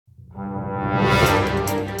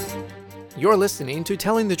You're listening to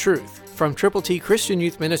Telling the Truth from Triple T Christian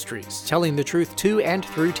Youth Ministries, telling the truth to and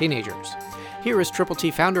through teenagers. Here is Triple T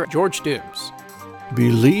founder George Dooms.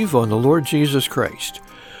 Believe on the Lord Jesus Christ,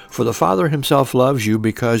 for the Father himself loves you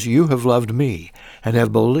because you have loved me and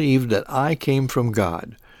have believed that I came from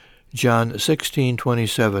God. John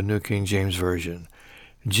 16:27, New King James Version.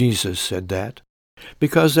 Jesus said that.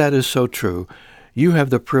 Because that is so true, you have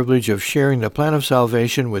the privilege of sharing the plan of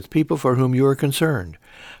salvation with people for whom you are concerned.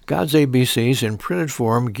 God's ABCs in printed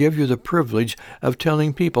form give you the privilege of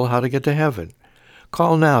telling people how to get to heaven.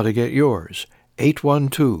 Call now to get yours,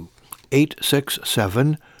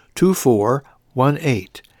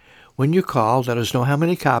 812-867-2418. When you call, let us know how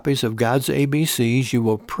many copies of God's ABCs you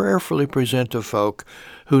will prayerfully present to folk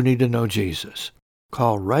who need to know Jesus.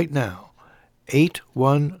 Call right now,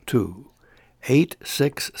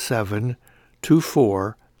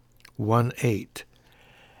 812-867-2418.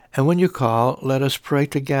 And when you call, let us pray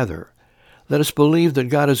together. Let us believe that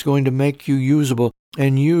God is going to make you usable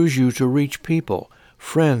and use you to reach people,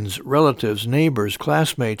 friends, relatives, neighbors,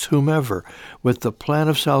 classmates, whomever, with the plan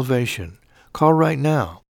of salvation. Call right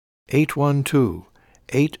now,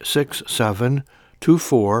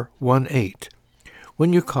 812-867-2418.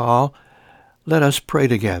 When you call, let us pray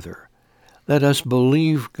together. Let us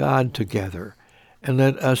believe God together, and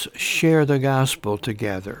let us share the gospel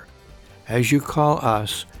together. As you call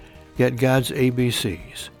us, get God's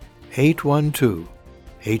ABCs,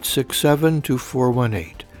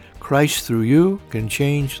 812-867-2418. Christ through you can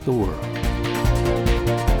change the world.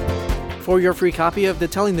 For your free copy of the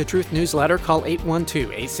Telling the Truth newsletter, call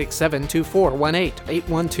 812-867-2418,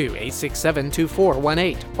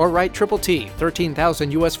 812-867-2418, or write Triple T,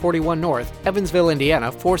 13,000 U.S. 41 North, Evansville,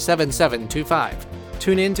 Indiana, 47725.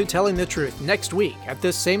 Tune in to Telling the Truth next week at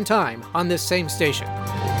this same time on this same station.